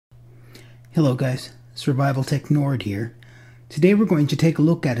Hello guys, Survival Tech Nord here. Today we're going to take a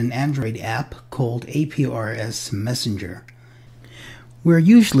look at an Android app called APRS Messenger. We're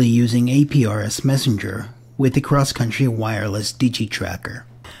usually using APRS Messenger with the cross-country wireless DigiTracker,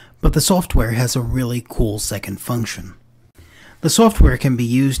 but the software has a really cool second function. The software can be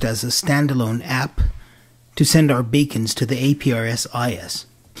used as a standalone app to send our beacons to the APRS IS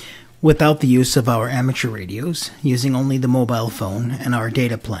without the use of our amateur radios, using only the mobile phone and our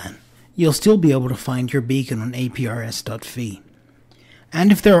data plan. You'll still be able to find your beacon on aprs.fi.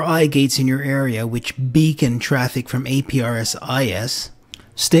 And if there are eye gates in your area which beacon traffic from APRS IS,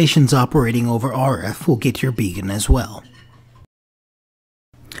 stations operating over RF will get your beacon as well.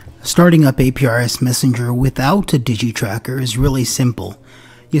 Starting up APRS Messenger without a DigiTracker is really simple.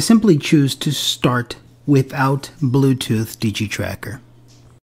 You simply choose to start without Bluetooth DigiTracker.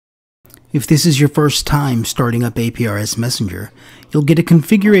 If this is your first time starting up APRS Messenger, you'll get a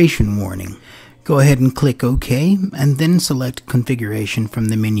configuration warning. Go ahead and click OK, and then select Configuration from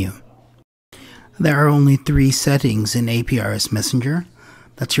the menu. There are only 3 settings in APRS Messenger.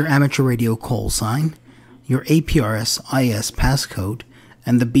 That's your amateur radio call sign, your APRS IS passcode,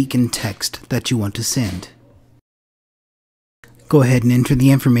 and the beacon text that you want to send. Go ahead and enter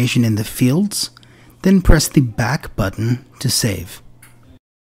the information in the fields, then press the back button to save.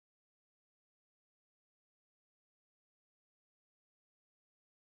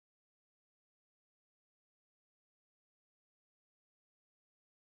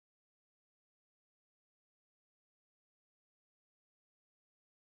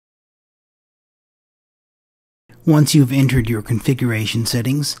 Once you've entered your configuration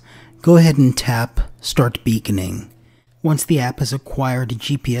settings, go ahead and tap Start Beaconing. Once the app has acquired a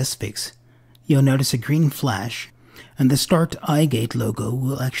GPS fix, you'll notice a green flash, and the Start iGate logo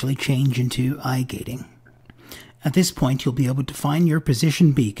will actually change into iGating. At this point, you'll be able to find your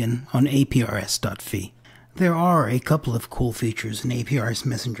position beacon on aprs.fi. There are a couple of cool features in APRS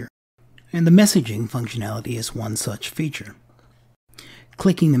Messenger, and the messaging functionality is one such feature.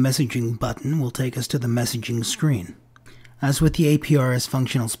 Clicking the messaging button will take us to the messaging screen. As with the APRS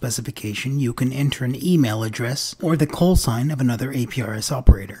functional specification, you can enter an email address or the call sign of another APRS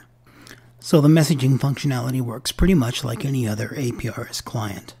operator. So the messaging functionality works pretty much like any other APRS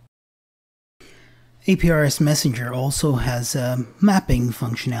client. APRS Messenger also has a mapping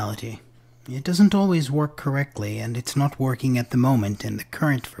functionality. It doesn't always work correctly, and it's not working at the moment in the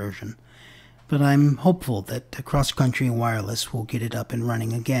current version. But I'm hopeful that cross-country wireless will get it up and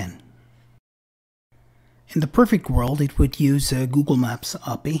running again. In the perfect world, it would use Google Maps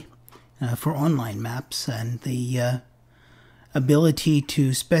API for online maps and the ability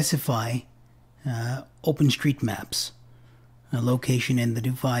to specify OpenStreetMaps location in the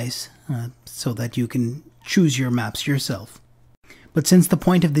device so that you can choose your maps yourself. But since the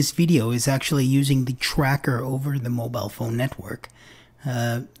point of this video is actually using the tracker over the mobile phone network,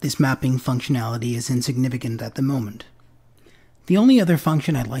 this mapping functionality is insignificant at the moment. The only other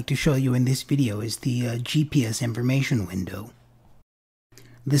function I'd like to show you in this video is the GPS information window.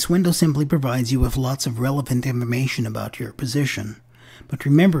 This window simply provides you with lots of relevant information about your position. But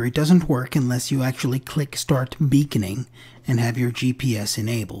remember, it doesn't work unless you actually click Start Beaconing and have your GPS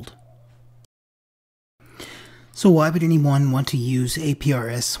enabled. So why would anyone want to use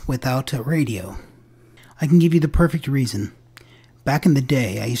APRS without a radio? I can give you the perfect reason. Back in the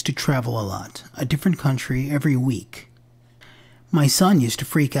day, I used to travel a lot, a different country every week. My son used to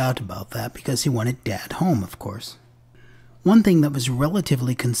freak out about that because he wanted Dad home, of course. One thing that was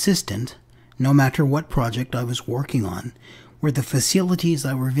relatively consistent, no matter what project I was working on, were the facilities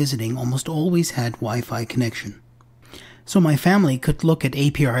I were visiting almost always had Wi-Fi connection. So my family could look at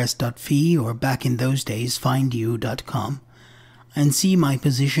aprs.fi, or back in those days, findyou.com, and see my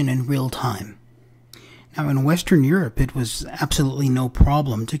position in real time. Now, in Western Europe, it was absolutely no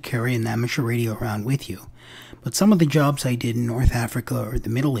problem to carry an amateur radio around with you. But some of the jobs I did in North Africa or the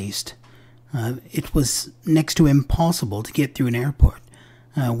Middle East, it was next to impossible to get through an airport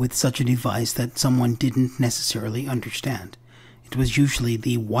with such a device that someone didn't necessarily understand. It was usually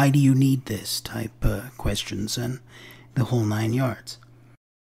the "why do you need this" type questions and the whole 9 yards.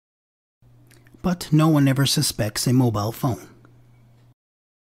 But no one ever suspects a mobile phone.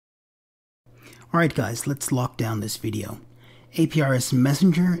 Alright guys, let's lock down this video. APRS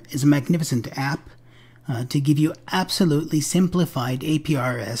Messenger is a magnificent app to give you absolutely simplified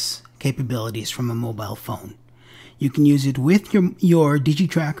APRS capabilities from a mobile phone. You can use it with your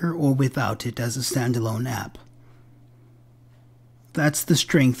DigiTracker or without it as a standalone app. That's the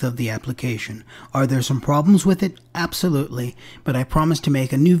strength of the application. Are there some problems with it? Absolutely, but I promise to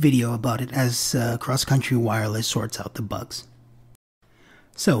make a new video about it as cross-country wireless sorts out the bugs.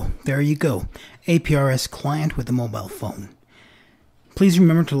 So, there you go. APRS client with a mobile phone. Please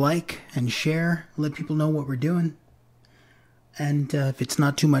remember to like and share, let people know what we're doing. And if it's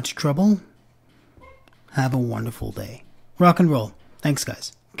not too much trouble, have a wonderful day. Rock and roll. Thanks,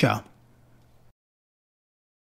 guys. Ciao.